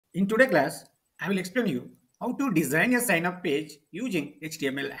In today's class, I will explain you how to design a sign-up page using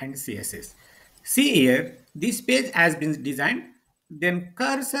HTML and CSS. See here, this page has been designed, then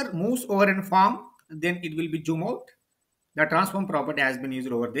cursor moves over in form, then it will be zoom out. The transform property has been used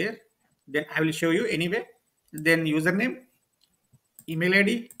over there. Then I will show you anyway. Then username, email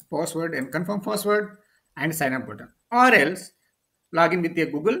ID, password and confirm password and sign up button. Or else login with your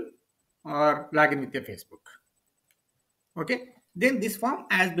Google or login with your Facebook. Okay, then this form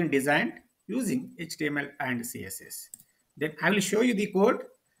has been designed using HTML and CSS. Then I will show you the code.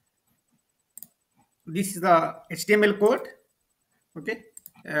 This is the HTML code. Okay,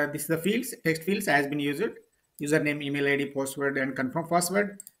 this is the fields, text fields has been used, username, email ID, password and confirm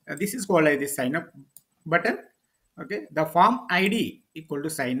password. This is called as the sign up button. Okay, the form ID equal to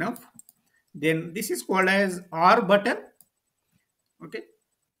sign up. Then this is called as R button. Okay,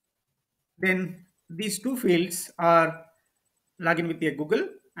 then these two fields are login with your Google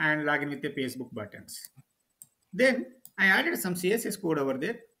and login with your Facebook buttons. Then I added some CSS code over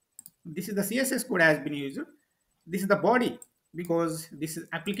there. This is the CSS code has been used. This is the body because this is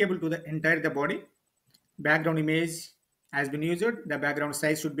applicable to the entire the body. Background image has been used. The background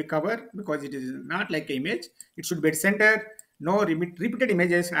size should be covered because it is not like an image. It should be at center. No repeated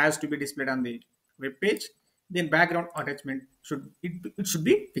images has to be displayed on the web page. Then background attachment it should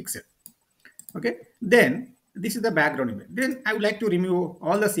be fixed. Okay, then this is the background image. Then I would like to remove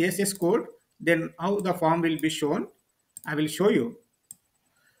all the CSS code. Then how the form will be shown, I will show you.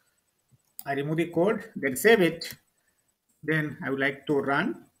 I remove the code, then save it. Then I would like to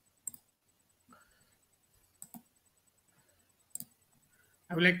run.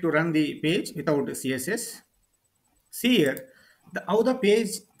 I would like to run the page without CSS. See here, how the page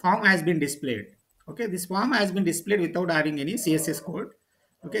form has been displayed. Okay, this form has been displayed without having any CSS code.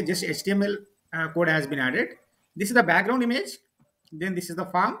 Okay, just HTML code has been added. This is the background image. Then this is the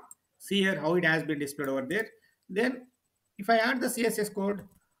form. See here how it has been displayed over there. Then if I add the CSS code,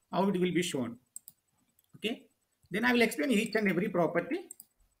 how it will be shown. Okay, then I will explain each and every property.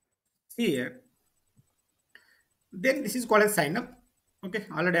 See here. Then this is called as sign up. Okay,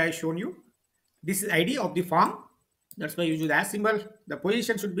 already I shown you. This is ID of the form. That's why you use as symbol. The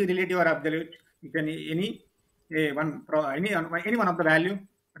position should be relative or absolute. You can any any one of the value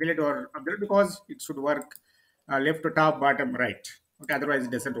relative or absolute because it should work left to top, bottom, right. Okay, otherwise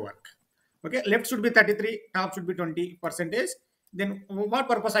it doesn't work. Okay, left should be 33, top should be 20%. Then what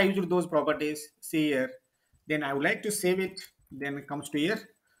purpose I used those properties? See here. Then I would like to save it. Then it comes to here.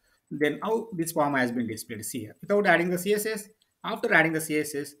 Then how this form has been displayed. See here. Without adding the CSS, after adding the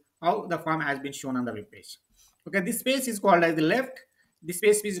CSS, how the form has been shown on the web page. Okay, this space is called as the left. This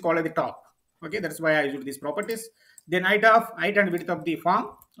space is called as the top. Okay, that's why I used these properties. Then height and width of the form.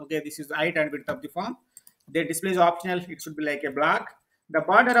 Okay, this is the height and width of the form. The display is optional. It should be like a block. The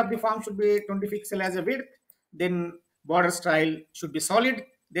border of the form should be 20 pixel as a width. Then border style should be solid.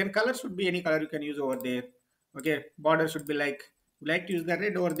 Then color should be any color you can use over there. Okay, border should be like to use the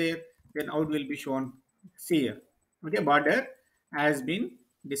red over there. Then out will be shown. See here. Okay, border has been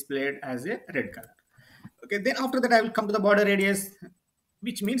displayed as a red color. Okay, then after that I will come to the border radius,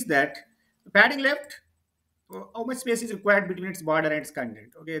 which means that padding left, how much space is required between its border and its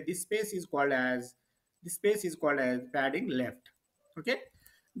content. Okay, this space is called as padding left. Okay,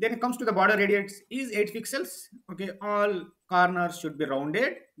 then it comes to the border radius is 8 pixels. Okay, all corners should be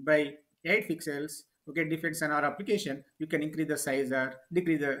rounded by 8 pixels. Okay, depends on our application. You can increase the size or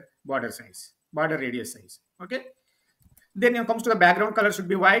decrease the border radius size. Okay, then it comes to the background color should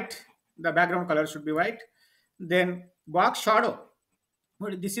be white. The background color should be white. Then box shadow.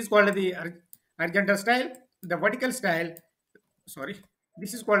 This is called the horizontal style. The vertical style, sorry,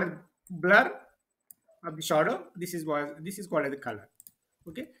 this is called blur of the shadow. This is called as the color.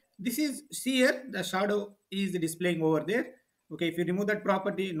 Okay, this is see here the shadow is displaying over there. Okay, if you remove that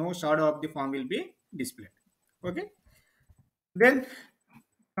property, no shadow of the form will be displayed. Okay, then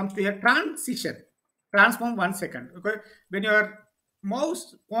comes to a transition. Transform 1 second. Okay, when your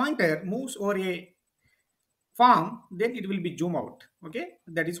mouse pointer moves over a form, then it will be zoom out. Okay,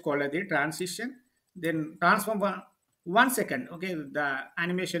 that is called as the transition. Then transform 1 second. Okay, the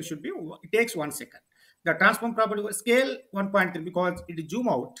animation should be it takes 1 second. The transform property will scale 1.3 because it is zoom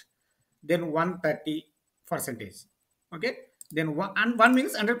out, then 130%. Okay, then one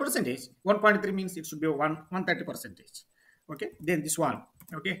means 100%. 1.3 means it should be 130%. Okay, then this one.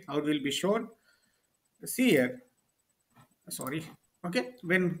 Okay, how it will be shown. See here. Sorry. Okay,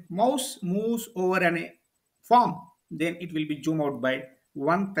 when mouse moves over an form, then it will be zoom out by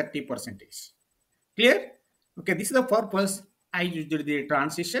 130%. Clear? Okay, this is the purpose I used the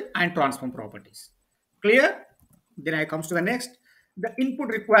transition and transform properties. Clear? Then I comes to the next. the input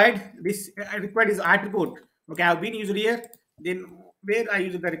required, this required is attribute. Okay, I've been used here. Then where I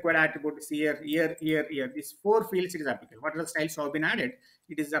use the required attribute is here, here, here, here. These four fields it is applicable. What are the styles have been added?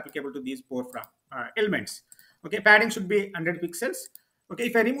 It is applicable to these four elements. Okay, padding should be 100 pixels. Okay,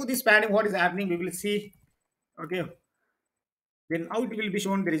 if I remove this padding, what is happening? We will see. Okay, then how it will be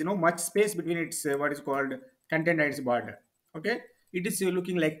shown, there is no much space between its what is called content and its border. Okay, it is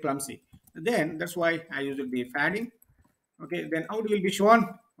looking like clumsy. Then that's why I use the padding. Okay, then how it will be shown.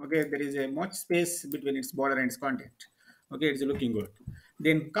 Okay, there is a much space between its border and its content. Okay, it's looking good.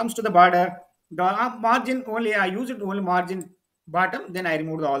 Then comes to the border, the margin only I use it only margin bottom, then I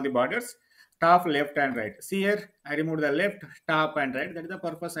remove all the borders, top, left and right. See here, I remove the left, top and right. That is the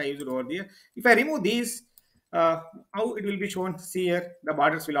purpose I use it over there. If I remove these, how it will be shown. See here, the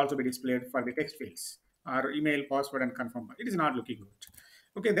borders will also be displayed for the text fields or email, password and confirm. It is not looking good.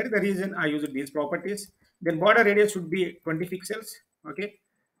 Okay, that is the reason I use these properties. Then border radius should be 20 pixels. Okay,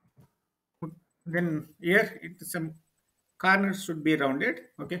 then here some corners should be rounded.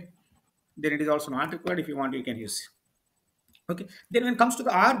 Okay, then it is also not required. If you want, you can use. Okay, then when it comes to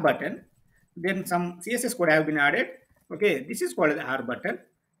the R button, then some CSS code have been added. Okay, this is called the R button.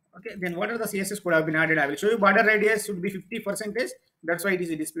 Okay, then what are the CSS code have been added? I will show you. Border radius should be 50 percentage. That's why it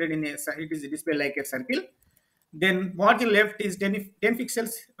is displayed in a, it is displayed like a circle. Then margin left is 10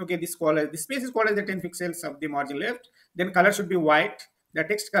 pixels. Okay, this space is called as the 10 pixels of the margin left. Then color should be white. The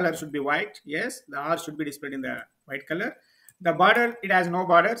text color should be white. Yes, the R should be displayed in the white color. The border, it has no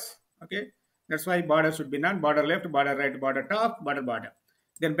borders. Okay, that's why border should be none. Border left, border right, border top, border bottom.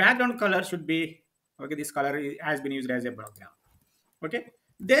 Then background color should be, okay, this color has been used as a background. Okay,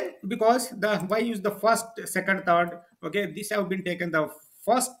 then because the why use the first, second, third. Okay, this have been taken the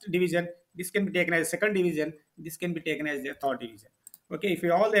first division, this can be taken as second division, this can be taken as the third division. Okay, if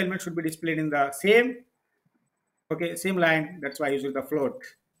all the elements should be displayed in the same, okay, same line, that's why I use the float.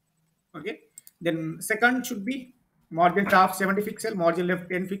 Okay, then second should be margin top 70 pixel, margin left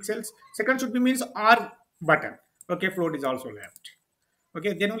 10 pixels. Second should be means R button. Okay, float is also left.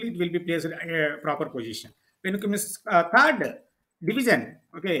 Okay, then only it will be placed in a proper position. When it comes third division,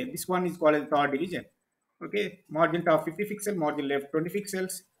 okay, this one is called as third division. Okay, margin top 50 pixel, margin left 20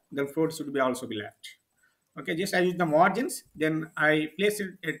 pixels, then float should be also be left. Okay, just I use the margins, then I place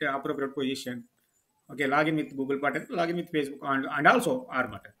it at the appropriate position. Okay, login with Google button, login with Facebook, and also R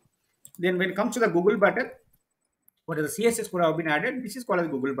button. Then when it comes to the Google button, what is the CSS code have been added? This is called as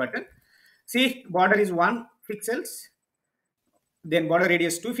Google button. See, border is 1 pixels, then border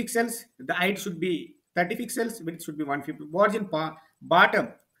radius 2 pixels, the height should be 30 pixels, width should be 150, margin bottom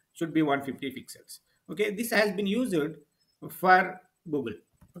should be 150 pixels. Okay, this has been used for Google.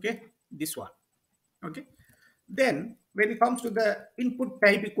 Okay, this one. Okay, then when it comes to the input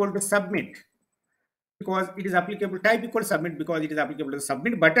type equal to submit, because it is applicable, type equal to submit because it is applicable to the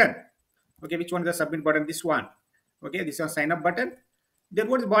submit button. Okay, which one is the submit button? This one. Okay, this is a sign up button. Then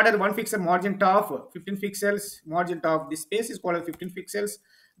what is border? 1 pixel, margin top 15 pixels, margin top, this space is called as 15 pixels.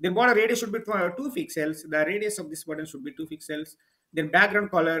 Then border radius should be 2 pixels. The radius of this button should be 2 pixels. Then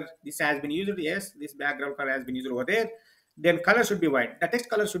background color, this has been used. Yes, this background color has been used over there. Then color should be white. The text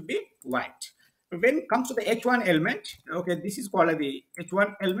color should be white. When it comes to the H1 element, okay, this is called the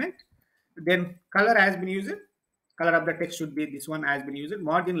H1 element. Then color has been used. Color of the text should be, this one has been used.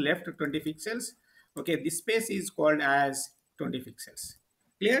 Margin left 20 pixels. Okay, this space is called as 20 pixels.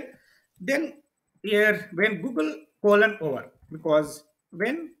 Clear? Then here when Google colon over, because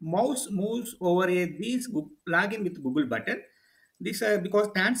when mouse moves over a this login with Google button, this because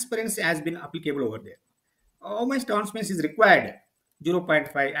transparency has been applicable over there. How much transparency is required?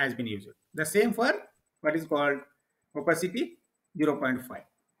 0.5 has been used. The same for what is called opacity, 0.5.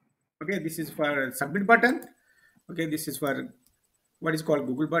 Okay, this is for submit button. Okay, this is for what is called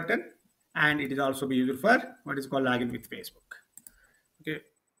Google button, and it is also be used for what is called login with Facebook. Okay,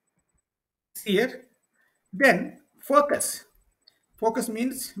 here then focus. Focus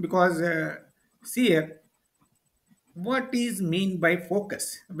means because see here, what is mean by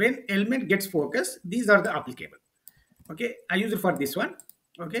focus? When element gets focus, these are the applicable. Okay, I use it for this one.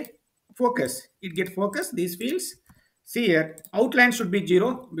 Okay, focus, it get focus, these fields. See here, outline should be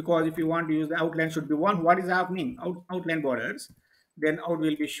 0 because if you want to use the outline should be 1. What is happening? Outline borders, then out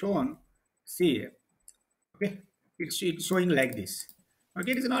will be shown. See here, okay, it's showing like this.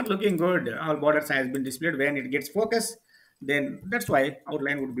 Okay, it is not looking good. All borders has been displayed. When it gets focus, then that's why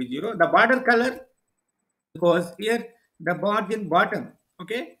outline would be 0. The border color, because here the margin bottom,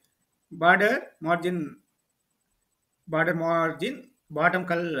 okay, border margin bottom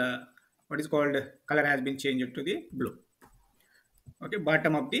color, what is called color has been changed to the blue. Okay,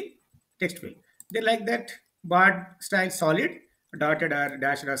 bottom of the text field, they like that. Bar style solid, dotted or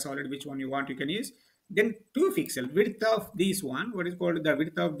dashed or solid, which one you want you can use. Then 2 pixel width of this one, what is called the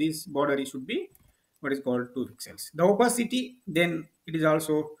width of this border, it should be what is called 2 pixels. The opacity, then it is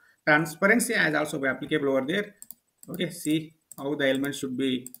also transparency as also be applicable over there. Okay, see how the element should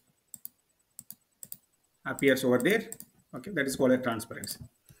be appears over there. Okay, that is called a transparency.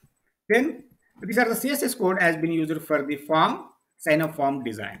 Then these are the CSS code has been used for the form sign up form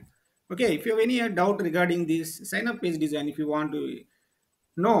design. Okay, if you have any doubt regarding this sign up page design, if you want to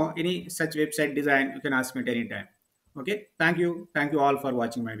know any such website design, you can ask me at any time. Okay, thank you all for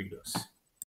watching my videos.